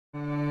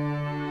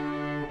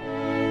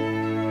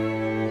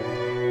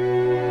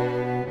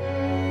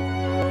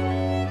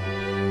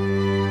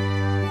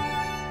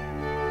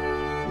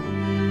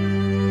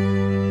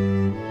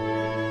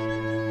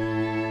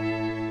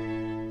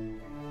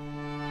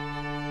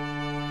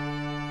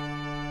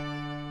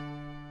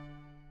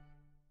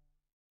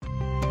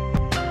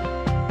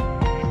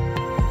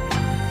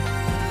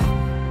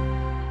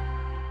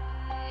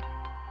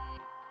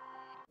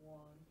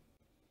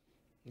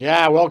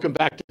Yeah, welcome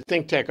back to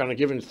ThinkTech on a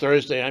given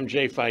Thursday. I'm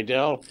Jay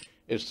Fidell.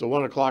 It's the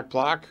 1 o'clock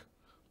clock,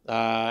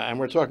 and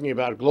we're talking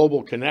about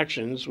global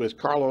connections with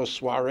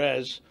Carlos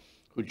Juarez,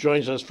 who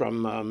joins us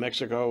from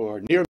Mexico or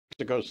near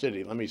Mexico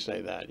City. Let me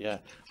say that. Yeah.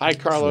 Hi,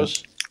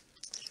 Carlos.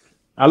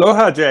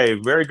 Aloha, Jay.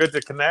 Very good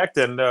to connect.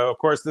 And of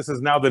course, this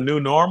is now the new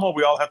normal.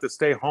 We all have to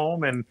stay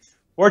home. And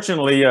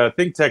fortunately,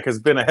 ThinkTech has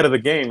been ahead of the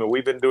game.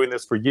 We've been doing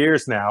this for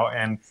years now.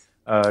 And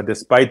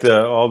despite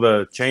all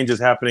the changes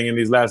happening in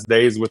these last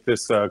days with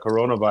this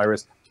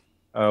coronavirus,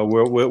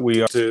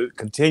 we are to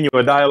continue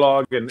a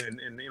dialogue and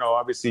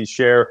obviously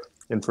share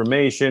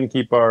information,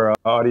 keep our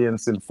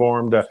audience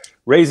informed,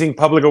 raising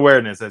public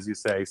awareness, as you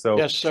say. So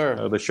Yes,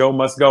 sir. the show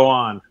must go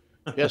on.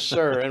 Yes,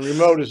 sir. And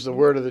remote is the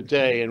word of the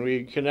day, and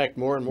we connect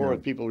more and more Yeah.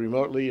 with people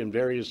remotely in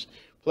various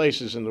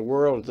places in the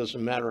world. It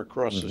doesn't matter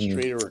across the Hmm.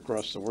 street or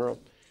across the world.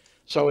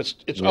 So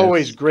it's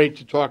always Yes. great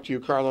to talk to you,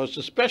 Carlos,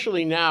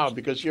 especially now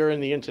because you're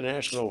in the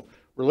international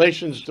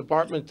relations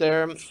department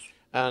there,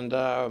 and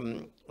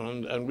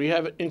we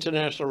have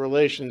international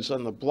relations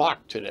on the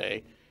block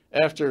today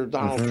after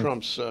Donald Hmm.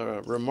 Trump's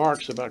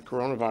remarks about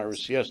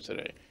coronavirus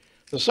yesterday.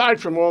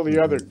 Aside from all the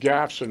other Hmm.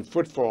 gaffes and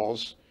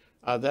footfalls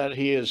that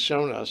he has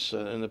shown us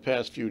in the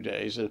past few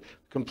days, a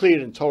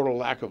complete and total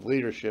lack of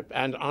leadership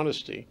and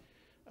honesty,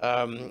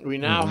 we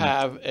now Hmm.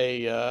 have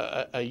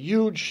a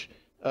huge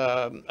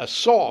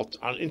assault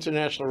on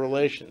international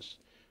relations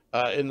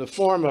in the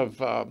form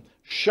of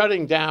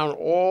shutting down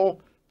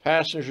all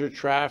passenger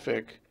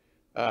traffic,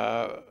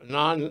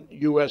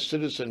 non-U.S.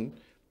 citizen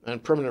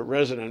and permanent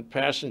resident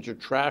passenger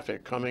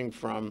traffic coming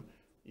from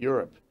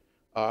Europe.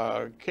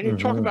 Can you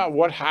talk Hmm. about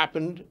what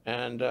happened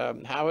and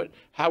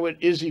how it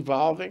is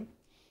evolving?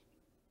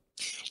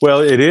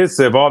 Well, it is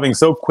evolving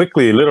so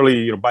quickly,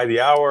 literally, by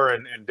the hour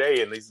and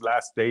day in these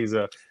last days.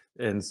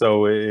 And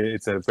so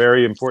it's a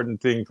very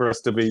important thing for us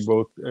to be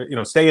both,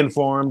 stay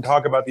informed,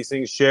 talk about these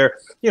things, share,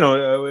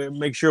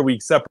 make sure we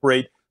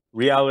separate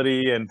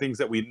reality and things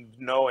that we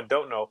know and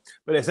don't know.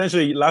 But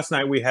essentially, last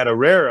night we had a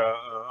rare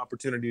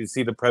opportunity to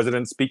see the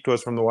president speak to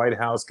us from the White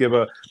House, give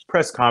a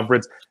press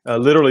conference,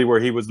 literally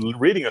where he was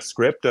reading a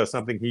script,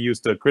 something he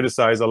used to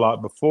criticize a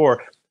lot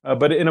before.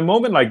 But in a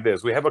moment like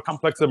this, we have a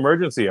complex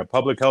emergency, a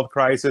public health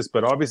crisis,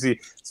 but obviously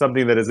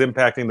something that is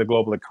impacting the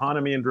global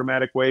economy in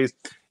dramatic ways.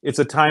 It's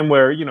a time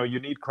where you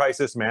need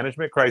crisis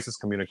management, crisis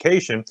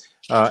communication,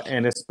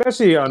 and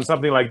especially on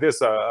something like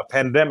this, a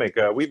pandemic.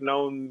 We've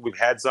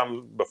had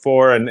some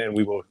before, and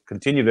we will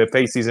continue to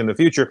face these in the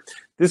future.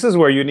 This is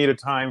where you need a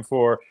time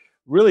for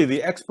really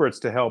the experts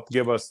to help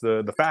give us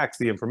the facts,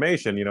 the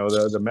information.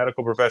 The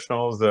medical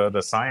professionals,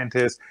 the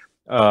scientists,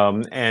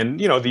 and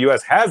the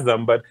U.S. has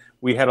them, but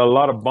we had a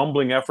lot of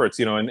bumbling efforts,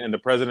 and the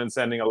president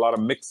sending a lot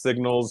of mixed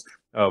signals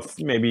of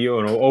maybe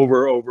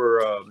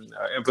over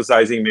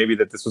emphasizing maybe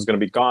that this was going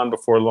to be gone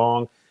before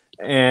long,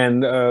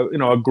 and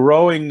a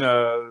growing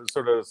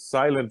sort of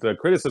silent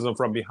criticism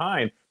from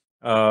behind.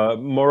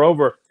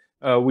 Moreover,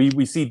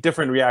 we see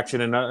different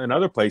reaction in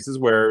other places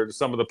where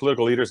some of the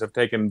political leaders have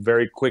taken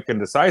very quick and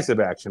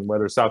decisive action,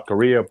 whether South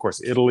Korea, of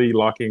course, Italy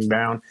locking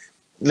down.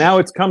 Now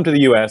it's come to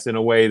the U.S. in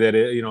a way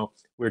that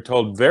we're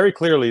told very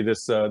clearly.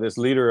 This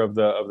leader of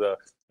the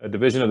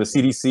division of the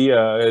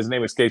CDC, his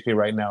name escapes me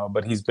right now,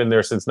 but he's been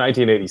there since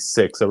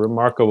 1986. A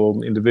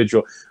remarkable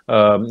individual.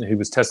 He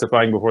was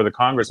testifying before the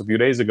Congress a few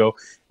days ago,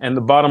 and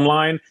the bottom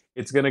line: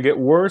 it's going to get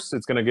worse.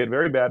 It's going to get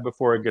very bad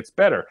before it gets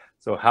better.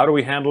 So how do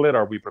we handle it?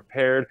 Are we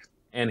prepared?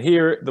 And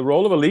here, the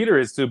role of a leader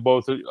is to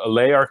both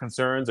allay our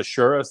concerns,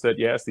 assure us that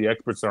yes, the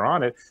experts are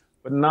on it,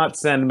 but not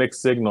send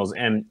mixed signals.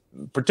 And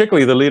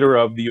particularly the leader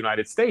of the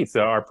United States,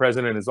 our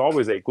president is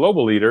always a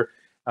global leader.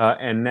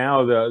 And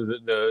now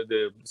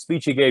the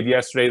speech he gave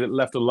yesterday that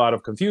left a lot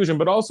of confusion,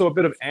 but also a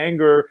bit of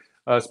anger,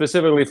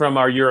 specifically from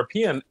our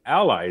European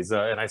allies.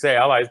 And I say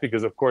allies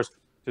because, of course,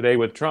 today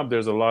with Trump,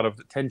 there's a lot of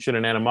tension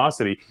and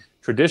animosity.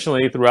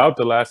 Traditionally, throughout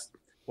the last,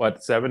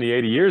 70,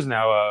 80 years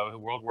now,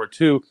 World War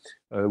II,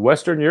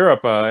 Western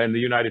Europe and the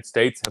United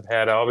States have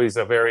had always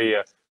a very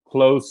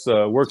close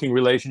working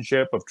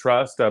relationship of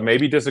trust,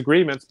 maybe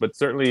disagreements, but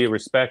certainly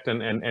respect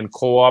and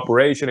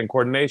cooperation and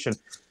coordination.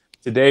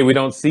 Today, we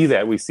don't see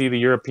that. We see the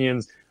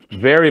Europeans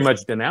very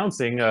much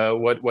denouncing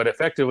what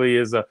effectively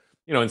is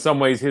in some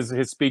ways,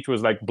 his speech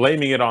was like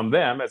blaming it on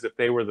them as if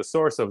they were the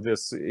source of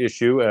this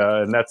issue,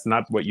 and that's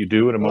not what you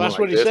do in a Well, moment that's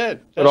what like he this.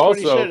 said. But That's what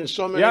he said also, in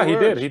so many yeah, he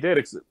did. words. He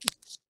did.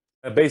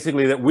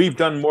 Basically, that we've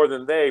done more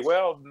than they.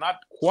 Well, not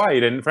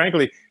quite. And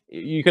frankly,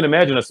 you can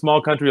imagine a small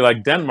country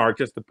like Denmark,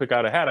 just to pick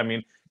out a hat. I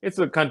mean, it's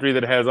a country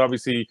that has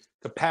obviously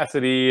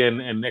capacity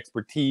and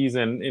expertise,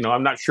 and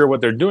I'm not sure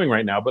what they're doing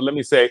right now. But let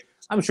me say,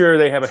 I'm sure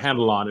they have a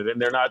handle on it, and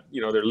they're not,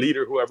 their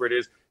leader, whoever it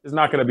is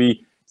not going to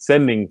be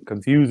sending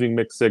confusing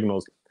mixed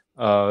signals.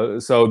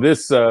 So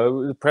this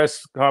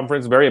press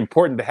conference, very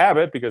important to have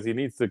it because he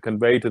needs to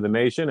convey to the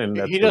nation, and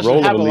He that's the doesn't role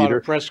of have a a lot of leader.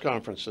 press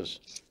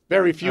conferences.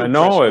 Very few press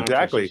No,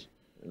 exactly. conferences.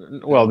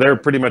 Well, they're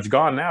pretty much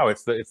gone now.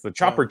 It's the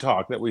chopper Yeah.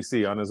 talk that we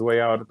see on his way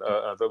out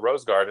of the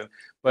Rose Garden.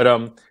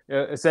 But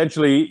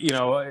essentially,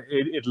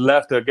 it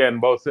left again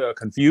both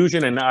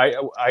confusion, and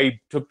I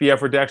took the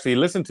effort to actually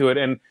listen to it.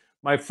 And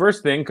my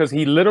first thing, because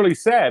he literally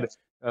said,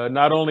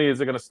 not only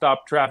is it going to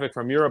stop traffic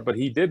from Europe, but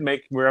he did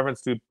make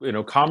reference to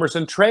commerce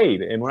and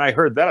trade. And when I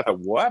heard that, I thought,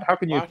 what? How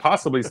can you What?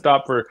 possibly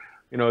stop for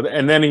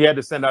And then he had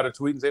to send out a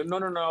tweet and say,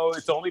 no,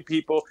 it's only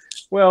people.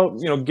 Well,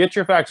 get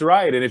your facts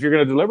right. And if you're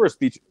going to deliver a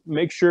speech,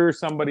 make sure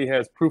somebody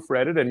has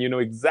proofread it and you know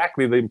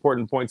exactly the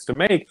important points to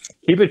make.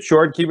 Keep it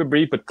short, keep it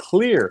brief, but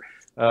clear.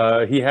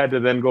 He had to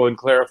then go and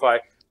clarify.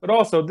 But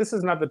also, this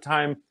is not the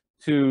time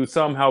to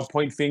somehow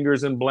point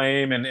fingers and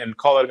blame and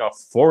call it a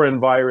foreign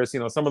virus.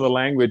 Some of the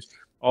language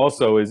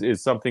also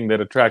is something that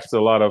attracts a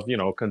lot of,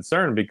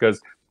 concern because,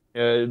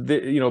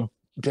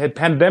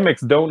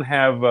 pandemics don't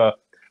have...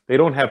 they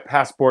don't have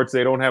passports.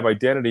 They don't have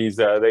identities.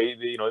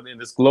 In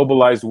this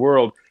globalized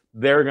world,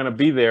 they're going to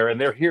be there,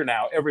 and they're here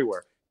now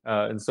everywhere.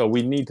 And so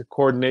we need to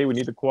coordinate. We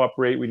need to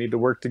cooperate. We need to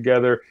work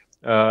together.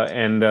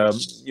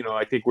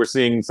 I think we're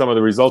seeing some of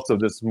the results of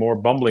this more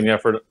bumbling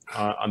effort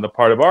on the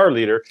part of our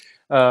leader.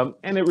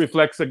 And it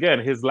reflects, again,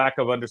 his lack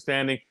of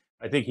understanding.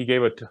 I think he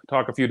gave a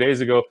talk a few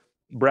days ago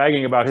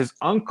bragging about his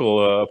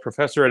uncle, a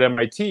professor at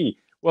MIT.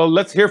 Well,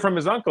 let's hear from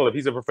his uncle if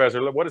he's a professor.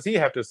 What does he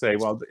have to say?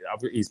 Well,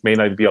 he may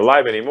not be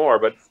alive anymore,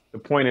 but the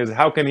point is,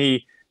 how can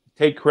he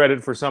take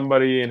credit for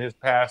somebody in his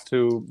past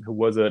who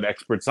was an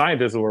expert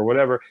scientist or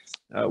whatever?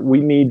 We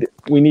need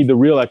the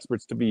real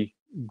experts to be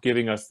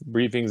giving us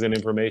briefings and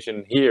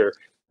information here,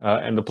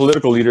 and the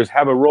political leaders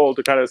have a role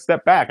to kind of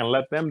step back and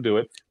let them do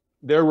it.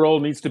 Their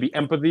role needs to be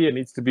empathy. It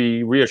needs to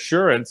be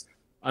reassurance.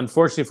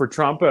 Unfortunately for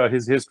Trump,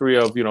 his history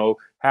of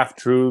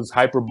half-truths,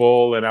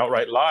 hyperbole, and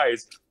outright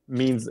lies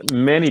means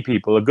many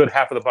people, a good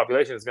half of the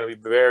population, is going to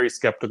be very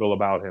skeptical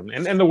about him,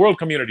 and the world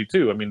community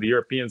too. I mean, the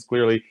Europeans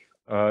clearly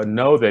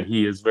know that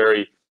he is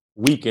very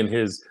weak in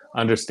his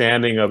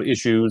understanding of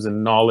issues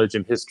and knowledge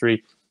and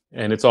history,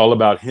 and it's all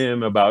about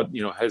him, about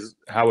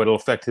how it'll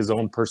affect his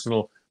own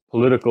personal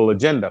political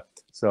agenda.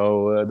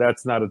 So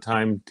that's not a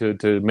time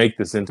to make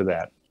this into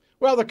that.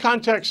 Well, the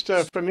context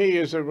for me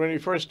is that when he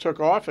first took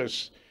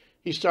office,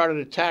 he started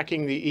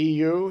attacking the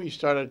EU. He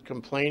started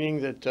complaining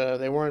that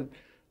they weren't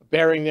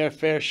bearing their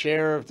fair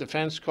share of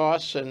defense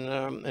costs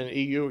and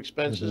EU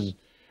expenses.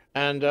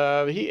 Mm-hmm.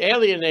 And he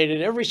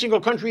alienated every single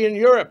country in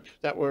Europe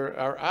that were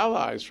our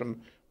allies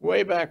from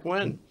way back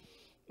when.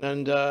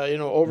 And,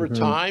 over mm-hmm.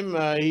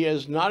 time, he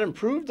has not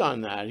improved on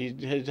that. He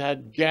has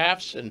had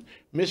gaffes and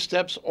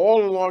missteps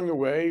all along the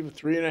way,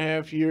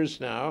 3.5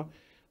 years now.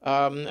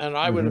 And I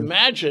mm-hmm. would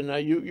imagine,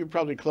 you're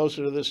probably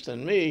closer to this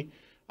than me,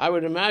 I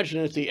would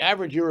imagine that the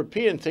average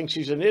European thinks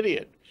he's an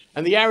idiot.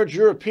 And the average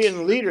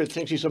European leader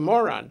thinks he's a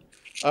moron.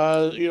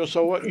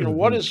 So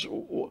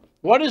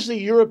what is the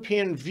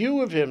European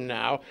view of him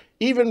now,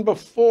 even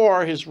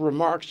before his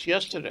remarks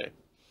yesterday?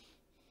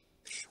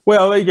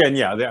 Well, again,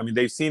 yeah,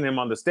 they've seen him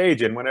on the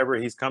stage, and whenever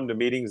he's come to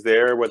meetings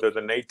there, whether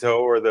the NATO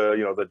or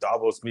the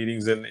Davos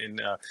meetings in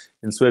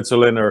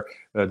Switzerland or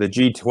the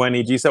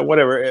G20, G7,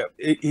 whatever,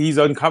 he's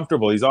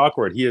uncomfortable. He's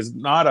awkward. He is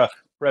not a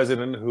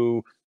president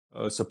who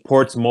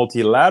supports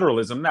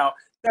multilateralism. Now,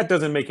 that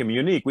doesn't make him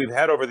unique. We've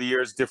had over the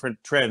years different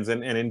trends.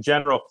 And in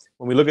general,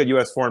 when we look at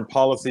U.S. foreign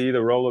policy,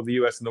 the role of the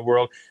U.S. in the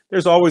world,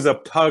 there's always a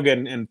tug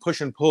and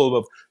push and pull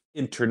of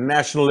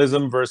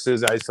internationalism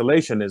versus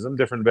isolationism,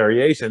 different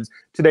variations.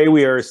 Today,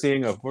 we are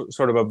seeing a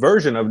sort of a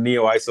version of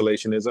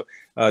neo-isolationism,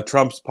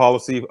 Trump's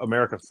policy,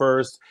 America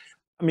first.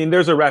 I mean,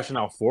 there's a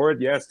rationale for it.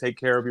 Yes, take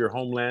care of your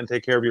homeland,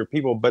 take care of your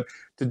people, but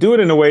to do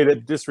it in a way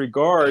that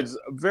disregards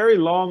very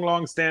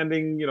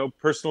long-standing,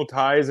 personal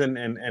ties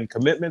and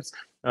commitments,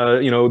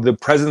 the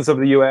presence of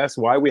the U.S.,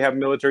 why we have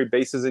military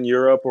bases in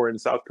Europe or in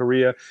South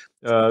Korea.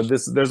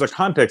 There's a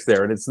context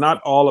there, and it's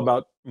not all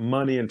about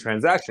money and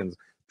transactions.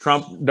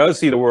 Trump does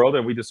see the world,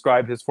 and we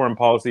describe his foreign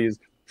policy as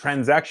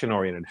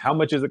transaction-oriented. How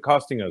much is it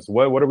costing us?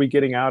 What are we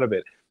getting out of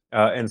it?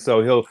 And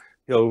so he'll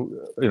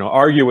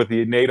argue with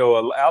the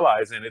NATO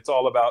allies, and it's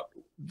all about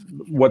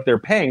what they're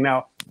paying.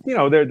 Now,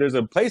 there's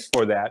a place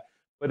for that,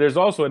 but there's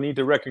also a need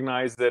to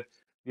recognize that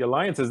the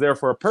alliance is there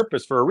for a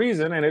purpose, for a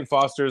reason, and it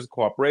fosters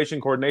cooperation,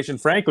 coordination,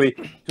 frankly,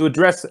 to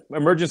address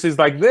emergencies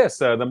like this.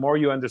 The more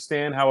you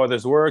understand how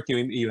others work,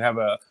 you have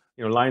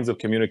lines of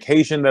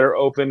communication that are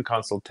open,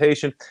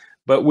 consultation.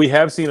 But we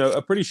have seen a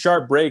pretty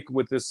sharp break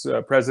with this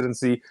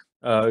presidency,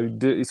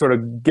 sort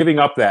of giving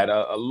up that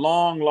a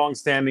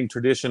long-standing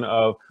tradition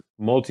of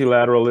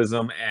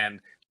multilateralism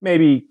and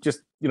maybe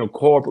just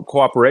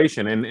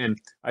cooperation. And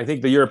I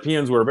think the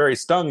Europeans were very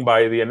stung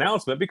by the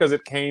announcement because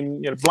it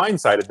came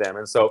blindsided them.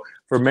 And so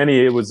for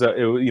many, it was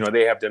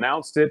they have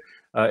denounced it,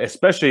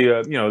 especially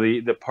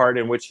the part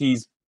in which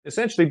he's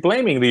essentially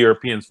blaming the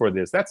Europeans for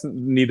this. That's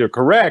neither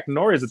correct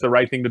nor is it the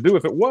right thing to do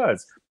if it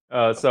was.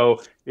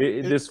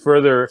 This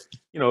further,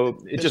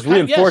 it just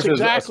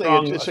reinforces a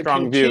strong view. It's a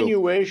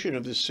continuation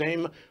of the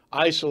same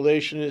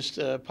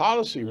isolationist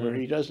policy where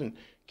he doesn't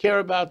care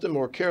about them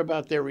or care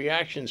about their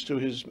reactions to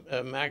his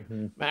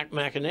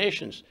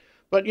machinations.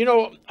 But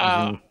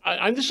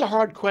Hmm. this is a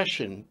hard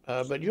question,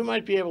 but you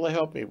might be able to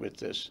help me with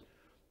this.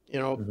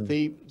 Hmm.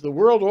 The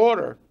world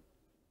order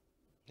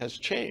has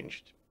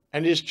changed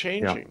and is Yeah,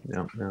 changing.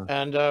 yeah, yeah,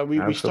 And we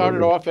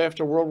started absolutely. off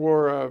after World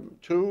War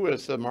II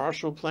with the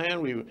Marshall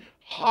Plan. We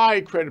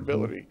high Hmm.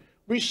 credibility.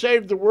 We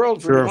saved the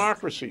world for Sure.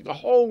 democracy, the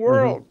whole Hmm.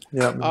 world.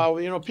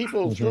 Yeah.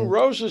 People threw Hmm.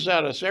 roses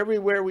at us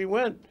everywhere we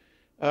went.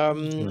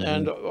 Hmm.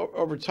 And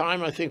over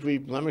time, I think we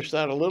blemished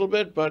that a little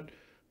bit, but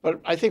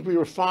I think we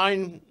were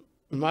fine,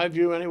 in my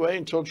view anyway,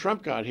 until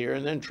Trump got here,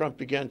 and then Trump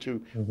began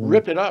to Hmm.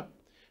 rip it up.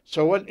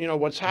 So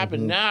what's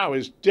happened Hmm. now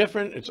is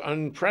different. It's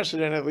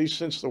unprecedented, at least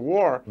since the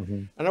war.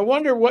 Hmm. And I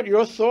wonder what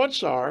your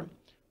thoughts are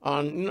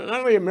on not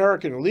only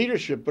American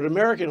leadership, but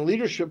American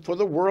leadership for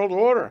the world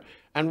order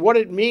and what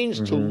it means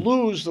to Hmm.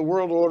 lose the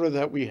world order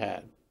that we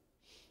had.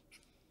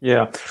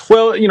 Yeah.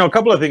 Well, a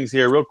couple of things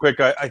here, real quick.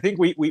 I think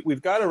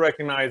we've got to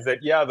recognize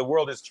that, yeah, the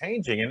world is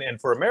changing. And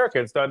for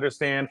Americans to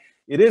understand,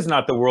 it is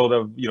not the world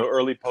of,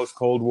 early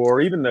post-Cold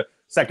War, even the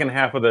second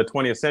half of the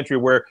 20th century,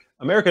 where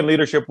American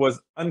leadership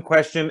was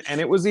unquestioned. And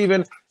it was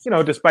even,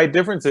 despite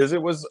differences,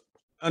 it was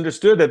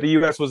understood that the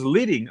U.S. was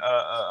leading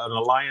an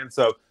alliance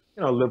of,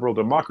 liberal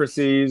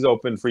democracies,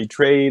 open free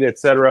trade, et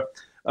cetera.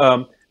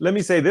 Let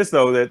me say this,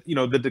 though, that,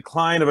 the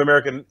decline of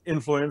American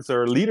influence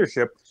or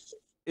leadership,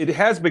 it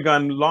has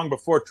begun long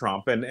before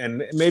Trump,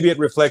 and maybe it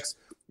reflects,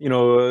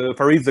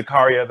 Fareed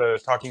Zakaria, the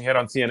talking head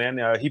on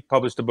CNN. He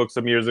published a book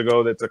some years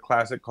ago that's a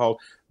classic called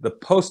 "The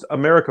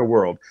Post-America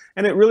World,"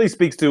 and it really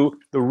speaks to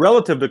the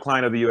relative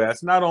decline of the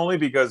U.S. Not only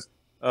because,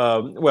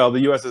 the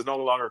U.S. is no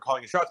longer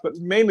calling shots, but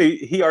mainly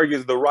he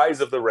argues the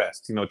rise of the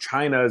rest.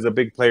 China is a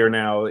big player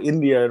now,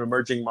 India an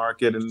emerging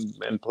market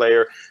and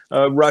player,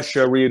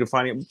 Russia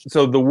redefining.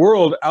 So the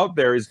world out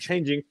there is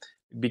changing,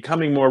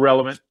 becoming more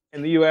relevant,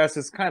 and the U.S.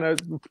 is kind of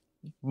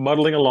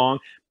muddling along,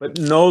 but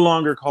no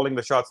longer calling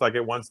the shots like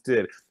it once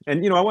did.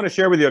 And I want to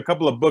share with you a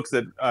couple of books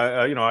that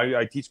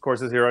I teach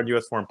courses here on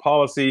U.S. foreign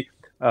policy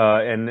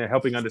and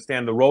helping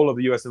understand the role of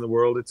the U.S. in the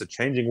world. It's a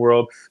changing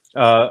world,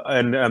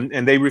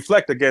 and they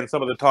reflect again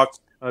some of the talk.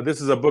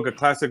 This is a book, a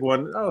classic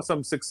one,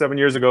 some 6-7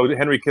 years ago.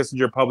 Henry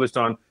Kissinger published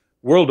on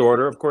world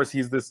order. Of course,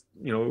 he's this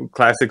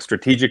classic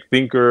strategic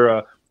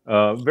thinker.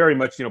 Very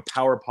much,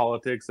 power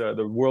politics,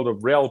 the world of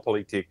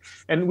realpolitik.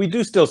 And we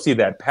do still see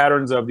that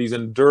patterns of these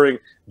enduring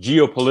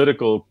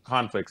geopolitical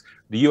conflicts,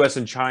 the US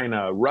and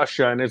China,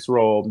 Russia and its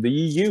role, the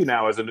EU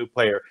now as a new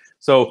player.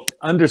 So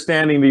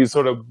understanding these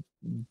sort of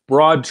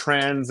broad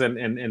trends,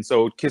 and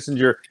so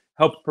Kissinger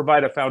helped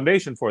provide a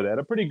foundation for that,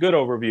 a pretty good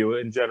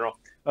overview in general.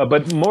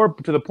 But more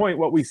to the point,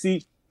 what we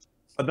see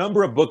a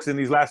number of books in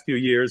these last few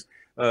years.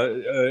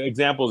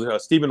 Examples,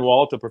 Stephen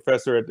Walt, a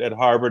professor at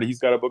Harvard, he's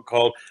got a book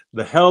called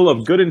The Hell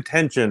of Good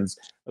Intentions,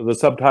 the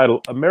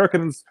subtitle,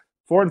 Americans,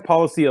 Foreign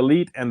Policy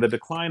Elite and the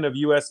Decline of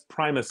U.S.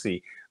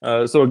 Primacy.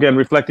 So again,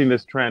 reflecting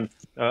this trend.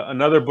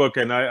 Another book,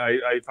 and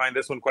I find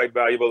this one quite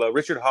valuable,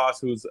 Richard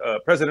Haass, who's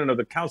president of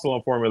the Council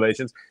on Foreign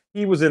Relations.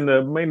 He was in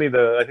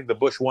I think the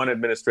Bush 1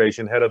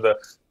 administration, head of the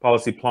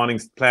policy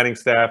planning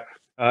staff.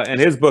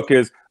 And his book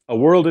is A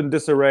World in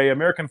Disarray,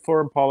 American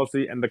Foreign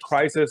Policy and the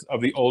Crisis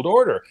of the Old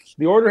Order.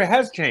 The order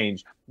has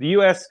changed. The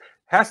U.S.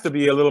 has to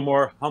be a little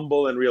more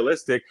humble and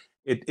realistic.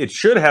 It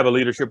should have a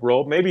leadership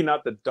role, maybe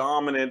not the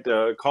dominant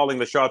calling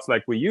the shots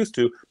like we used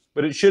to,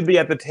 but it should be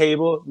at the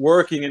table,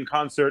 working in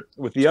concert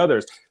with the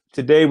others.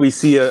 Today, we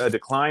see a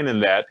decline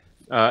in that.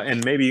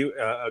 And maybe,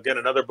 again,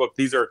 another book.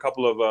 These are a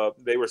couple of,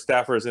 they were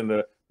staffers in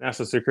the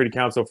National Security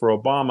Council for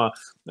Obama,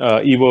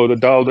 Ivo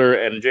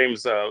Dalder and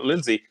James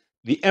Lindsay.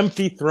 The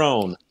Empty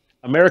Throne,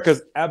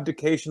 America's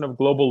Abdication of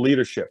Global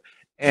Leadership.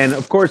 And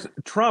of course,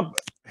 Trump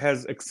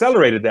has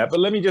accelerated that. But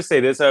let me just say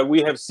this.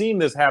 We have seen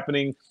this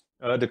happening,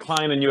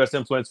 decline in U.S.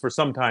 influence for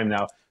some time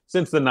now,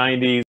 since the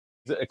 90s,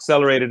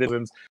 accelerated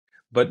influence.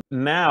 But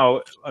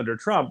now, under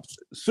Trump,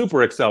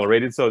 super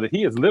accelerated, so that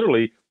he is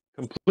literally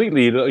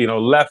completely,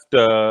 left,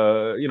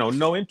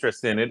 no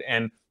interest in it.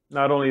 And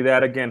not only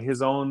that, again,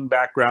 his own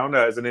background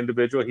as an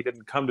individual, he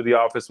didn't come to the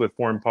office with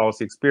foreign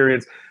policy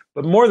experience.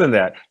 But more than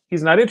that,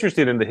 he's not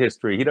interested in the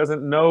history. He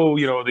doesn't know,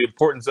 the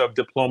importance of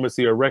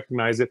diplomacy or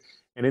recognize it.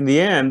 And in the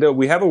end,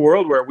 we have a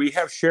world where we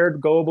have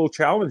shared global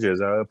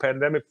challenges.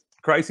 Pandemic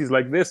crises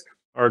like this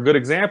are a good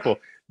example.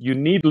 You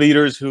need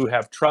leaders who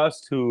have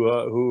trust,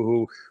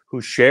 who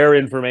share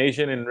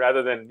information, and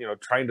rather than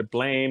trying to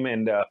blame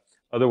and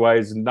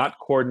otherwise not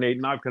coordinate,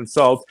 not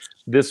consult,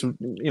 this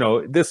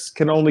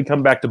can only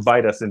come back to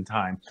bite us in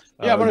time.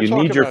 Yeah, I want to You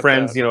talk need your about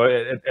friends,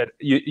 that.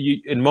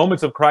 in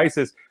moments of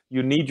crisis,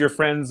 you need your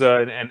friends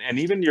and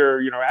even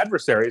your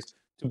adversaries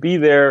to be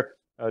there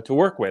to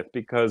work with,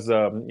 because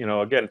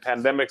again,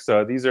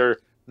 pandemics, these are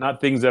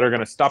not things that are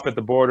going to stop at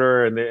the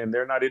border, and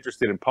they're not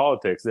interested in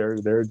politics.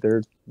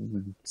 They're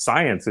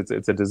science.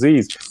 It's a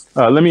disease.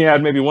 Let me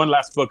add maybe one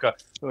last book.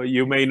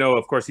 You may know,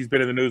 of course, he's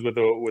been in the news with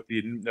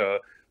the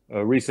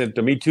recent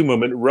Me Too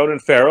movement. Ronan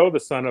Farrow, the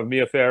son of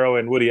Mia Farrow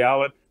and Woody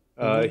Allen,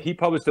 he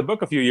published a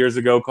book a few years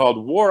ago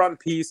called War on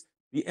Peace: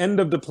 The End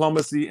of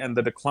Diplomacy and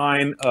the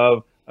Decline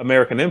of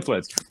American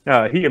influence.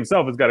 He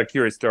himself has got a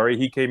curious story.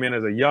 He came in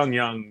as a young,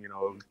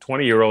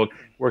 20-year-old,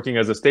 working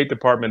as a State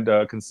Department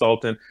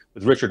consultant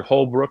with Richard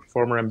Holbrooke,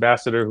 former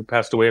ambassador who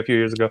passed away a few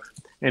years ago.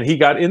 And he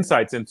got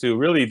insights into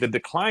really the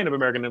decline of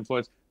American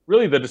influence,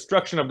 really the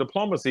destruction of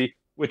diplomacy,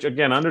 which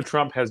again, under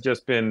Trump has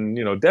just been,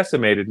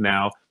 decimated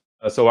now.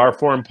 So our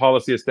foreign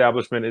policy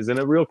establishment is in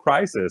a real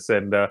crisis,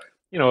 and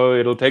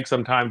it'll take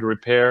some time to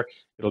repair.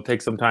 It'll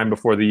take some time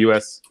before the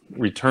U.S.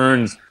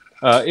 returns.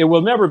 It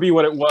will never be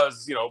what it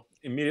was,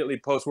 immediately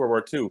post World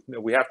War II.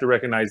 We have to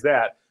recognize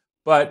that,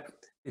 but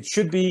it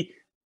should be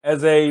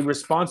as a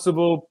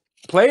responsible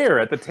player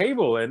at the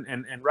table. And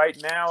right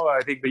now,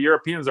 I think the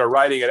Europeans are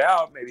riding it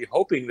out, maybe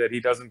hoping that he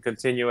doesn't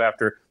continue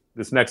after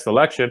this next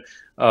election.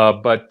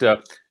 But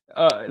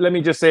let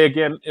me just say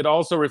again, it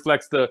also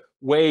reflects the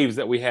waves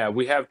that we have.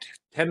 We have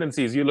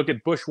tendencies. You look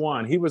at Bush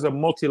 1, he was a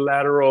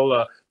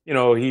multilateral,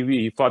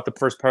 he fought the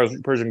first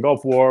Persian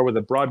Gulf War with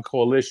a broad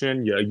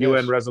coalition,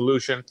 UN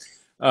resolution.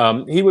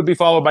 He would be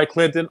followed by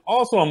Clinton,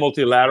 also a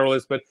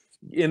multilateralist, but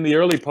in the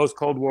early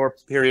post-Cold War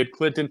period,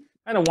 Clinton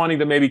kind of wanting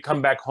to maybe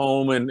come back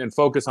home and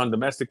focus on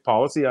domestic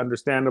policy,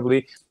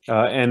 understandably.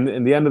 And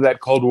in the end of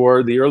that Cold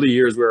War, the early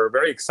years were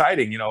very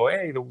exciting.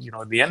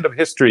 The end of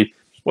history.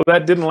 Well,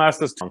 that didn't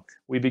last us long.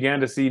 We began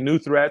to see new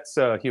threats,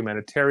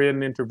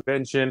 humanitarian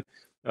intervention,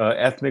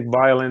 ethnic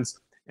violence,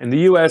 and the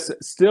U.S.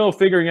 still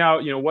figuring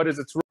out, what is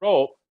its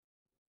role,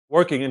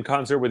 working in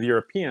concert with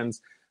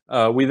Europeans.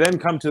 We then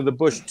come to the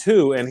Bush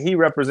 2, and he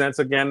represents,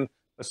 again,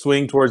 a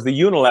swing towards the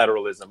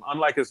unilateralism.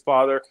 Unlike his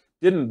father,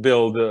 didn't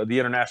build the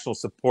international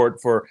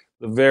support for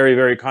the very,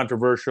 very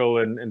controversial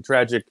and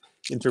tragic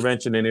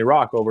intervention in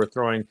Iraq,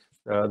 overthrowing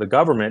the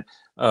government.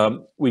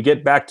 We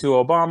get back to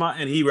Obama,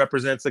 and he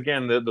represents,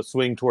 again, the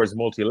swing towards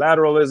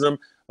multilateralism.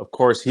 Of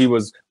course, he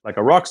was like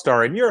a rock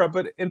star in Europe,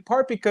 but in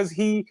part because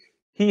he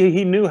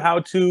knew how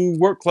to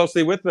work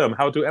closely with them,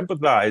 how to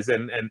empathize,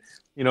 and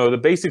the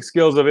basic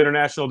skills of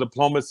international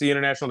diplomacy,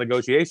 international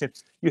negotiation.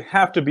 You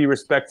have to be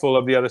respectful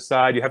of the other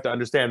side. You have to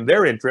understand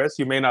their interests.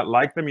 You may not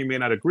like them, you may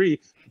not agree,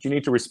 but you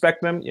need to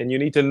respect them, and you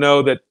need to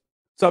know that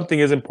something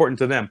is important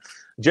to them,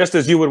 just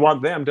as you would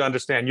want them to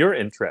understand your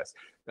interests.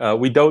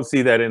 We don't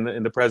see that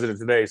in the president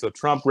today. So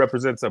Trump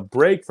represents a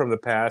break from the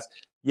past.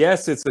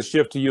 Yes, it's a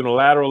shift to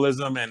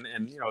unilateralism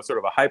and sort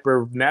of a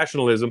hyper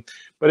nationalism,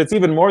 but it's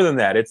even more than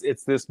that.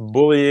 It's this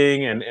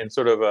bullying and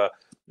sort of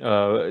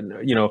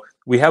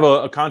we have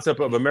a concept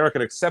of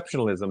American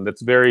exceptionalism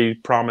that's very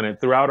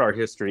prominent throughout our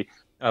history.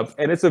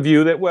 And it's a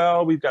view that,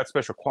 well, we've got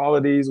special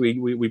qualities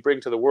we bring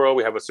to the world.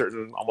 We have a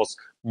certain almost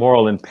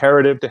moral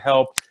imperative to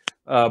help.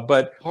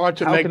 But hard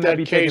to how make can that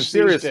be case taken these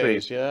seriously?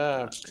 days.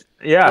 Yeah.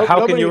 Yeah. How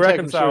can Nobody you will take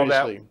them reconcile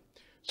that? seriously.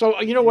 So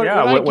what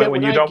Yeah,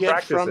 when you I don't get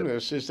practice from it.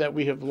 this is that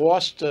we have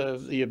lost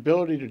the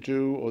ability to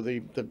do, or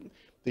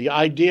the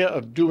idea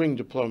of doing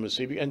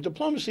diplomacy, and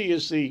diplomacy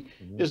is the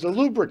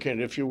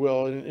lubricant, if you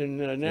will, in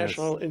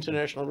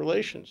international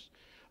relations.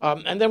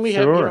 And then we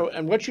have, Sure.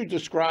 and what you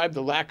described,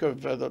 the lack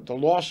of the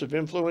loss of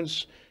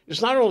influence.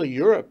 It's not only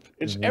Europe;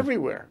 it's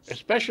everywhere,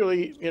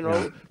 especially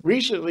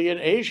recently in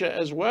Asia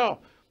as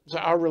well. So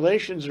our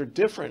relations are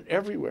different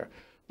everywhere.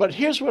 But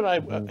here's what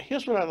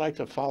here's what I'd like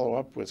to follow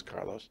up with,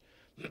 Carlos.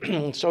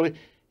 So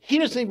he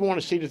doesn't even want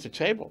a seat at the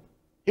table.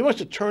 He wants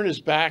to turn his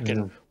back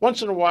and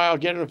once in a while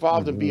get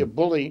involved and be a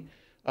bully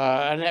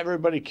and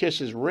everybody kiss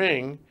his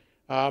ring.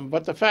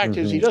 But the fact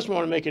is he doesn't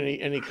want to make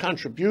any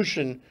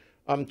contribution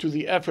to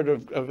the effort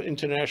of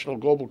international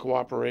global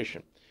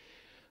cooperation.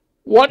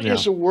 What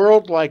is a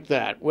world like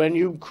that when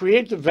you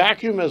create the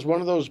vacuum, as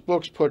one of those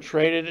books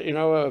portrayed it,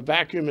 a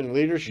vacuum in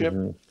leadership?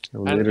 And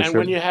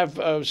when you have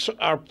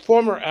our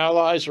former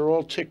allies are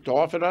all ticked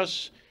off at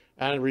us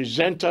and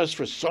resent us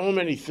for so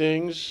many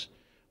things,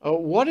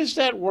 what is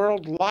that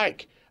world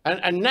like?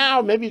 And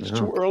now maybe it's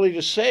too early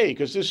to say,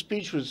 because this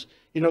speech was,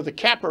 the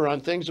capper on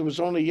things. It was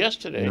only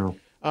yesterday.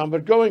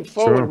 But going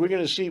forward, we're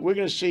going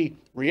to see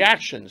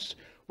reactions.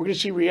 We're going to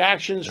see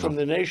reactions from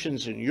the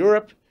nations in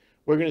Europe.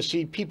 We're going to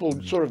see people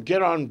sort of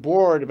get on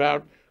board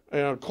about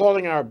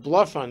calling our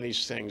bluff on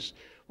these things.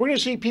 We're going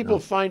to see people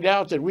find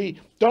out that we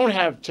don't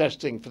have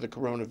testing for the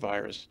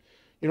coronavirus.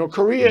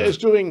 Korea is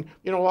doing,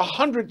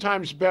 100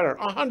 times better,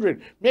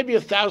 100, maybe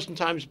 1,000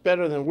 times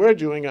better than we're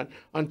doing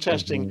on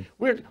testing.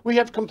 We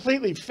have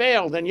completely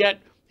failed, and yet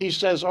he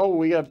says, oh,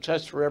 we have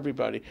tests for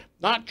everybody.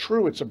 Not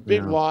true. It's a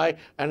big lie,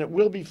 and it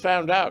will be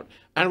found out,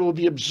 and it will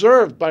be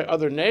observed by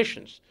other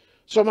nations.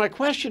 So my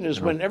question is,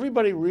 when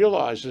everybody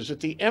realizes that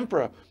the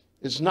emperor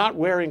is not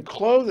wearing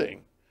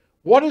clothing,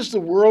 what is the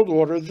world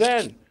order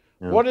then?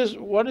 What does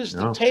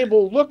the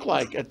table look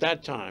like at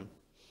that time?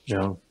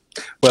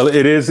 Well,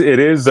 it is,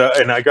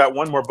 and I got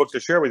one more book to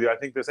share with you. I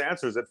think this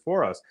answers it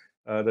for us.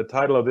 The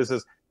title of this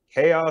is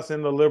Chaos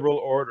in the Liberal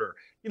Order.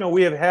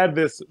 We have had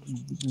this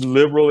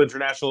liberal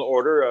international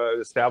order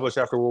established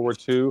after World War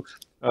II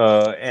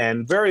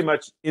and very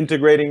much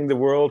integrating the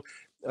world.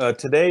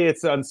 Today,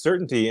 it's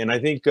uncertainty, and I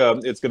think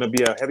it's going to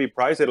be a heavy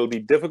price. It'll be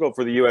difficult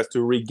for the U.S.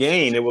 to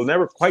regain. It will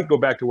never quite go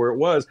back to where it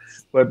was,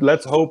 but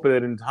let's hope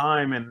that in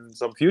time and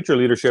some future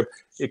leadership,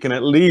 it can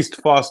at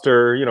least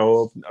foster,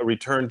 a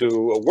return to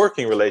a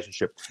working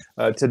relationship.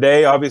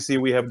 Today, obviously,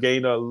 we have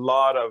gained a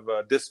lot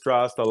of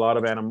distrust, a lot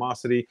of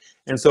animosity,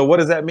 and so what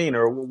does that mean,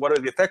 or what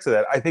are the effects of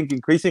that? I think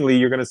increasingly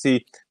you're going to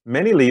see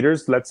many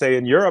leaders, let's say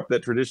in Europe,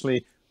 that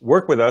traditionally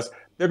work with us,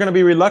 they're going to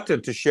be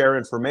reluctant to share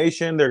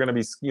information. They're going to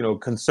be,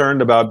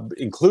 concerned about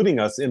including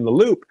us in the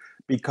loop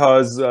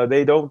because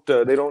they don't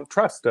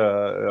trust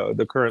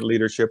the current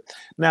leadership.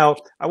 Now,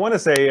 I want to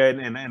say,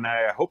 and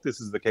I hope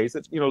this is the case,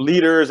 that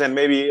leaders and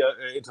maybe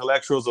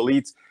intellectuals,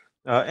 elites,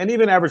 and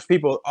even average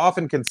people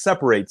often can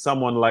separate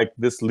someone like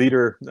this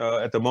leader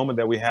at the moment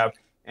that we have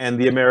and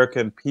the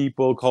American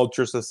people,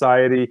 culture,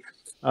 society.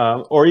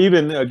 Or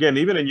even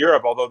in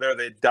Europe, although they're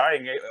the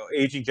dying,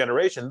 aging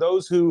generation,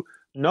 those who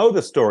know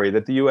the story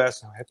that the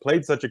U.S.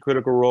 played such a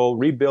critical role,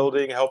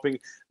 rebuilding, helping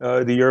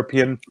the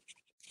European,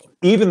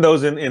 even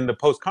those in the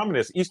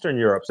post-communist Eastern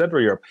Europe,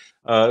 Central Europe.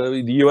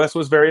 The U.S.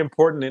 was very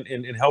important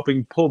in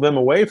helping pull them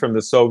away from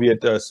the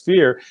Soviet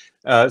sphere.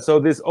 So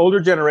this older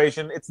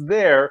generation, it's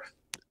there.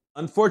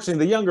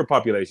 Unfortunately, the younger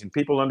population,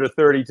 people under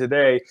 30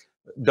 today,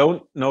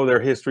 don't know their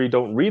history,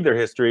 don't read their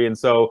history. And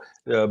so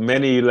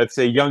many, let's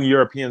say, young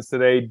Europeans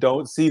today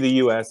don't see the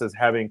U.S. as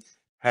having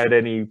had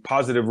any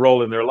positive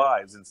role in their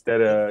lives.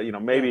 Instead,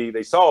 maybe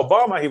they saw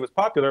Obama, he was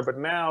popular, but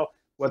now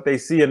what they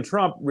see in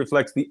Trump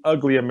reflects the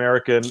ugly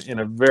American in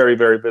a very,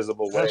 very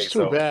visible way. That's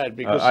too bad,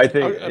 because I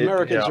think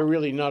Americans are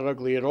really not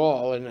ugly at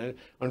all, and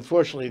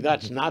unfortunately,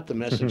 that's not the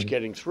message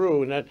getting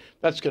through, and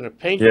that's going to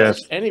paint us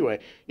anyway.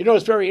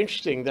 It's very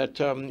interesting that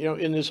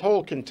in this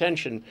whole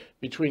contention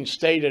between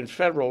state and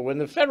federal, when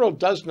the federal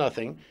does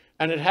nothing,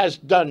 and it has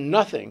done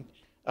nothing,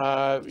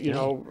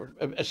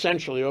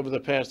 essentially over the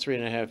past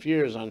 3.5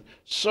 years on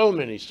so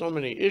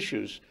many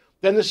issues,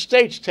 then the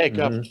states take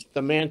up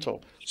the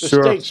mantle. The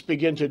states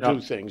begin to do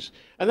things,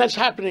 and that's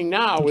happening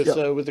now with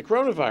the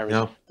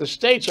coronavirus. The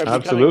states are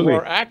becoming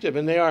more active,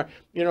 and they are,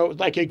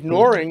 like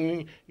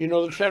ignoring,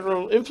 the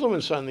federal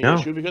influence on the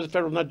issue because the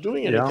federal not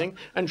doing anything,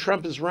 and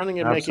Trump is running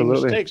and making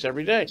mistakes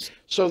every day.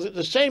 So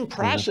the same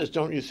process,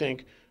 don't you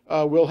think,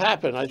 will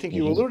happen? I think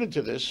you alluded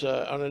to this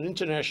on an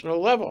international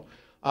level.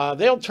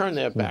 They'll turn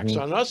their backs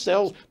on us.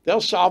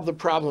 They'll solve the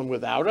problem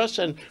without us,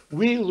 and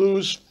we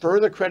lose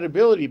further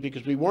credibility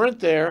because we weren't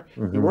there,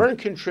 we weren't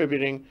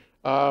contributing,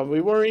 we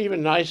weren't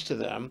even nice to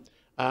them,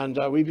 and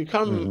we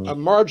become a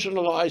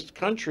marginalized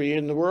country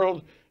in the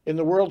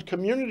world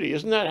community.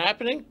 Isn't that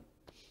happening?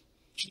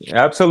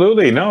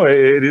 Absolutely. No,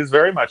 it is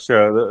very much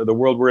the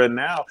world we're in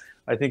now.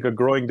 I think a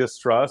growing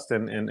distrust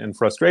and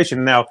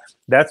frustration. Now,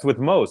 that's with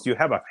most. You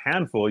have a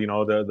handful,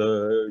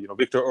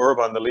 Viktor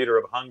Orban, the leader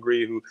of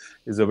Hungary, who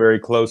is a very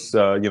close,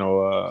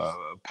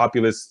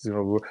 populist,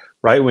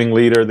 right-wing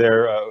leader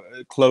there,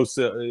 close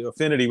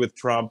affinity with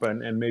Trump,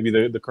 and maybe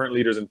the current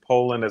leaders in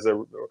Poland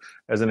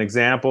as an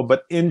example.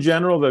 But in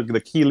general,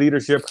 the key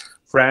leadership,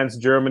 France,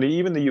 Germany,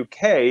 even the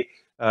UK,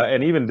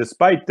 and even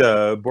despite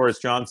Boris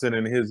Johnson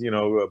and his,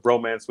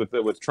 bromance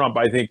with Trump,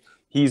 I think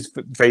he's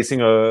facing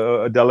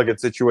a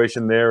delicate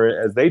situation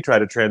there as they try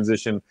to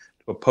transition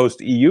to a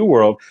post-EU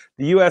world.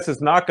 The U.S.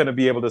 is not going to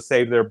be able to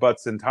save their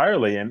butts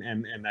entirely,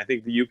 and I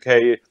think the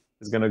UK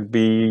is going to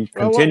be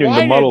continuing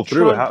to muddle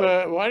through.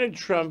 Why did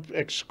Trump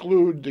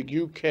exclude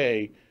the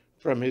UK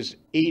from his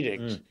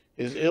edict,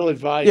 his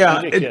ill-advised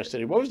edict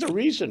yesterday? What was the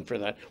reason for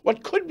that?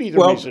 What could be the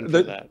reason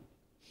for that?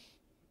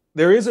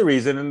 There is a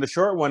reason, and the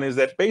short one is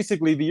that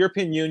basically the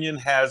European Union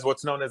has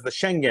what's known as the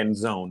Schengen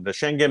zone, the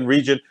Schengen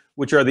region,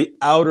 which are the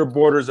outer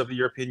borders of the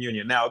European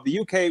Union. Now,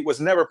 the UK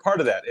was never part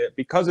of that.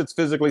 Because it's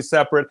physically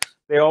separate,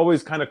 they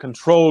always kind of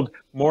controlled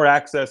more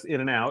access in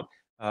and out,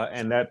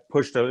 and that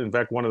pushed, in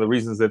fact, one of the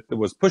reasons that it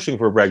was pushing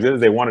for Brexit is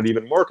they wanted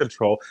even more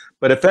control.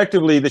 But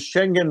effectively, the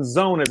Schengen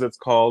zone, as it's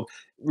called,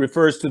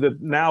 refers to the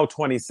now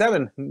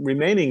 27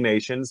 remaining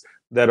nations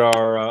that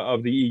are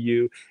of the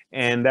EU,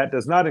 and that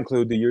does not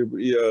include the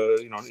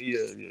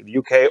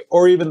UK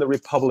or even the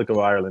Republic of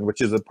Ireland, which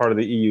is a part of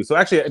the EU. So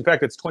actually, in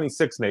fact, it's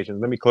 26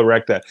 nations. Let me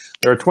correct that.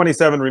 There are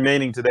 27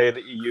 remaining today in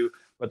the EU,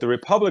 but the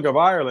Republic of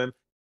Ireland,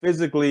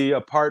 physically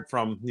apart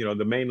from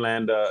the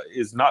mainland,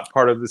 is not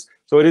part of this.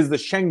 So it is the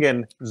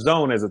Schengen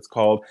zone, as it's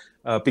called,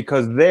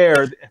 because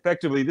there,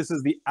 effectively, this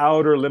is the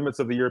outer limits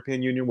of the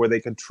European Union where they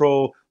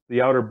control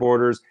the outer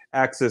borders.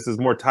 Access is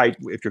more tight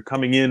if you're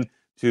coming in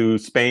to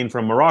Spain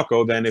from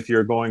Morocco than if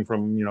you're going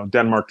from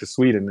Denmark to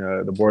Sweden.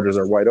 The borders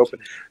are wide open.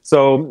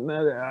 So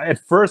at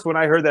first, when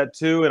I heard that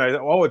too, and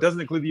it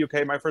doesn't include the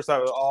UK, my first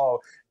thought was,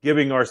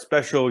 giving our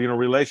special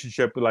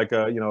relationship like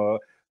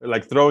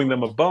like throwing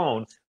them a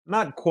bone.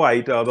 Not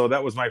quite, although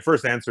that was my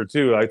first answer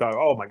too. I thought,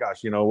 oh my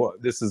gosh,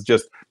 this is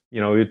just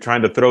you're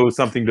trying to throw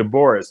something to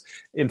Boris.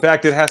 In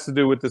fact, it has to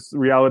do with this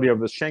reality of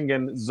the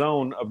Schengen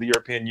zone of the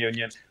European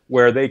Union,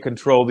 where they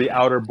control the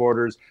outer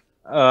borders.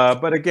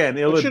 But again,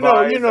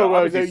 ill-advised.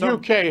 The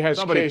UK has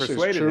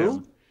cases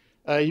too.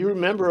 You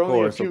remember Of only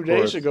a course, few of days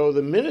course. ago,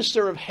 the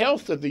Minister of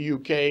Health of the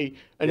UK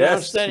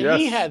announced that he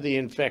Yes. had the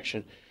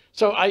infection.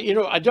 So I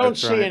don't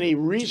That's see right. any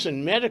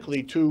reason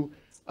medically to,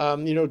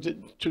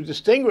 to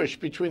distinguish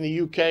between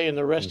the UK and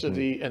the rest of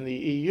the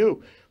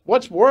EU.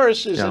 What's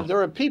worse is Yeah. that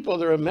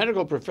there are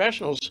medical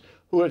professionals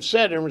who have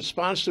said in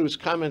response to his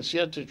comments,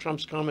 to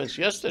Trump's comments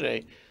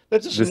yesterday,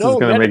 that This is going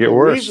to make it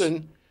worse.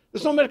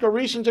 there's no medical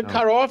reason to No.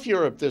 cut off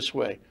Europe this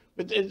way.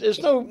 But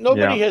Yeah.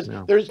 nobody has,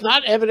 Yeah. there's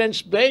not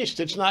evidence based.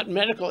 It's not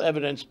medical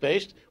evidence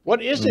based.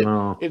 What is it?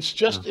 No. It's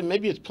just,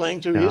 maybe it's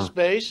playing to Yeah. his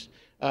base.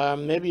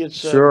 Maybe it's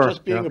Sure.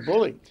 just Yeah. being a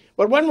bully.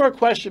 But one more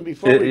question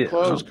before we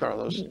close,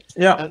 Carlos,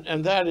 Yeah.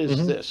 and that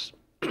is this.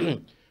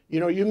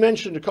 You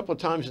mentioned a couple of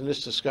times in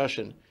this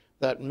discussion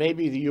that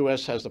maybe the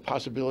U.S. has the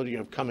possibility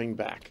of coming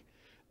back.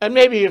 And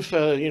maybe if,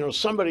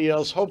 somebody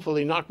else,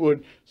 hopefully, knock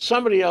wood,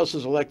 somebody else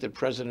is elected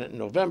president in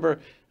November,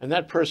 and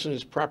that person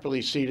is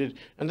properly seated,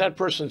 and that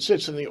person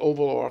sits in the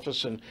Oval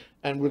Office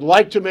and would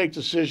like to make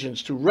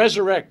decisions to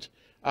resurrect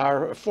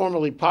our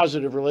formerly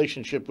positive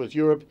relationship with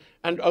Europe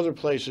and other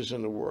places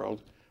in the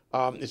world.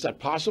 Is that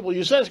possible?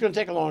 You said it's going to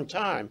take a long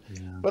time.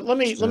 Yeah. But let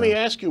me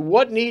ask you,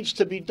 what needs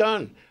to be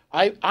done?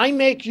 I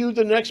make you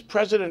the next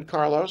president,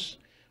 Carlos.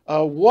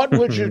 What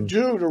would you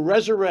do to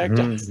resurrect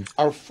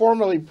our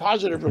formerly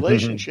positive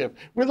relationship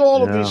with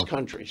all of these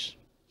countries?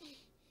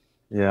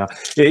 Yeah.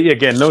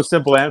 Again, no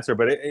simple answer,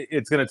 but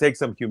it's going to take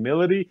some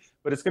humility,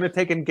 but it's going to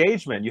take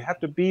engagement. You have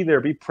to be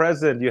there, be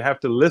present. You have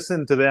to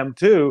listen to them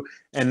too,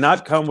 and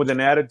not come with an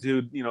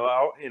attitude,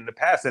 in the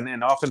past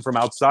and often from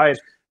outside.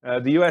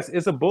 The U.S.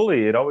 is a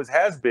bully. It always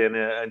has been,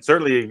 and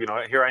certainly,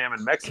 here I am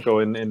in Mexico,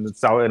 in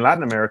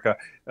Latin America.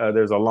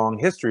 There's a long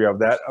history of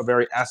that, a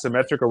very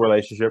asymmetrical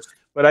relationship.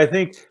 But I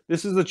think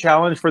this is a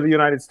challenge for the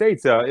United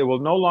States. It will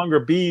no longer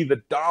be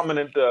the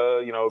dominant,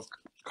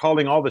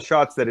 calling all the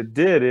shots that it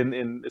did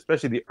in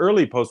especially the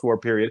early post-war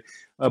period,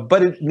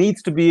 but it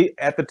needs to be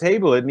at the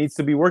table. It needs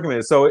to be working with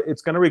it. So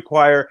it's going to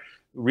require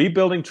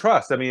rebuilding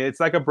trust. I mean, it's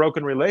like a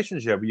broken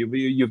relationship.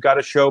 You've got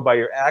to show by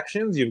your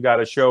actions. You've got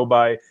to show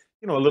by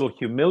a little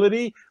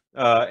humility,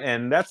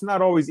 and that's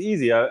not always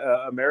easy.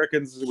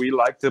 Americans, we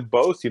like to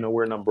boast.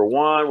 We're number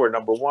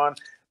one.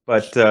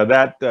 But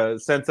that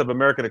sense of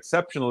American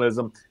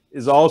exceptionalism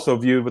is also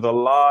viewed with a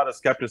lot of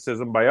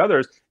skepticism by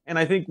others. And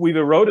I think we've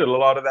eroded a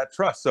lot of that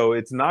trust. So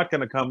it's not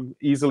going to come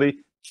easily.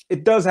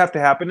 It does have to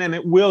happen, and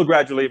it will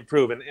gradually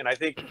improve. And I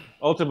think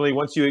ultimately,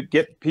 once you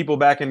get people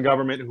back in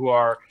government who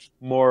are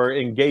more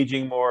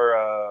engaging,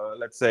 more,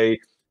 let's say,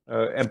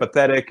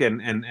 empathetic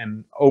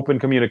and open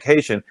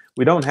communication,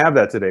 we don't have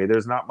that today.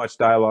 There's not much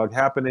dialogue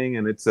happening,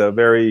 and it's a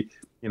very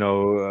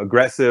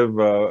aggressive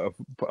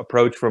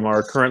approach from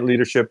our current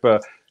leadership,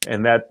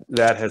 and that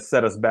has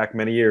set us back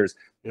many years.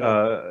 We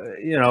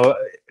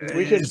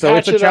can so patch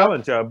it's a it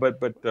challenge, up. but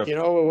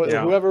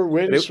whoever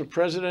wins for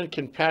president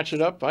can patch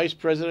it up. Vice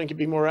president can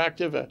be more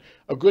active.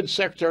 A good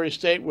secretary of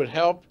state would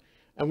help,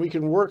 and we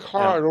can work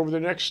hard over the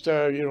next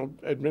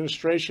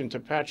administration to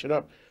patch it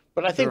up.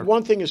 But I think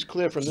one thing is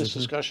clear from this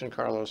discussion,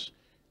 Carlos.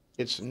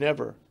 It's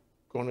never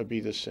going to be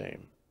the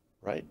same,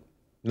 right?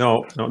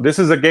 No, this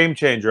is a game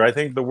changer. I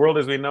think the world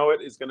as we know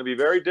it is going to be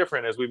very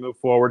different as we move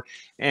forward.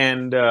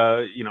 And,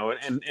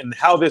 and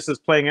how this is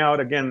playing out,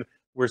 again,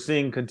 we're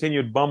seeing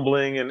continued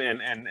bumbling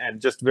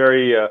and just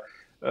very,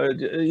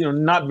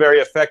 not very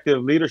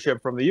effective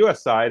leadership from the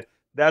U.S. side.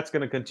 That's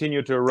going to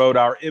continue to erode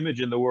our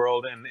image in the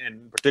world,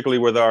 and particularly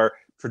with our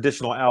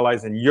traditional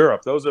allies in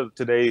Europe. Those are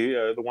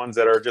today the ones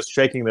that are just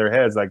shaking their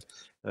heads like,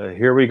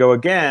 here we go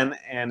again.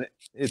 And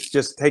it's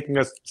just taking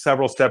us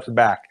several steps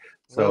back.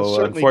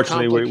 So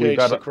unfortunately, we've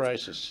got the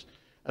crisis,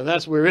 and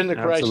we're in the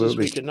crisis.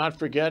 Absolutely. We cannot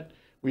forget.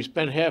 We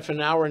spent half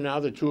an hour now.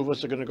 The two of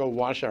us are going to go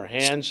wash our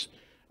hands,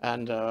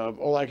 and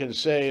all I can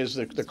say is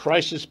that the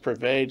crisis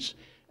pervades.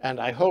 And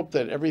I hope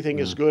that everything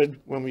is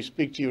good when we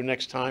speak to you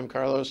next time,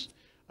 Carlos.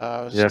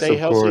 Yes, stay of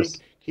healthy. course.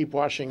 Keep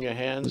washing your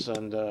hands,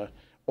 and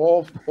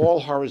all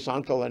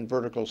horizontal and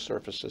vertical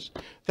surfaces.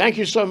 Thank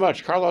you so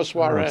much, Carlos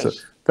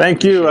Juarez.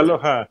 Thank you.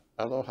 Aloha.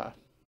 Aloha.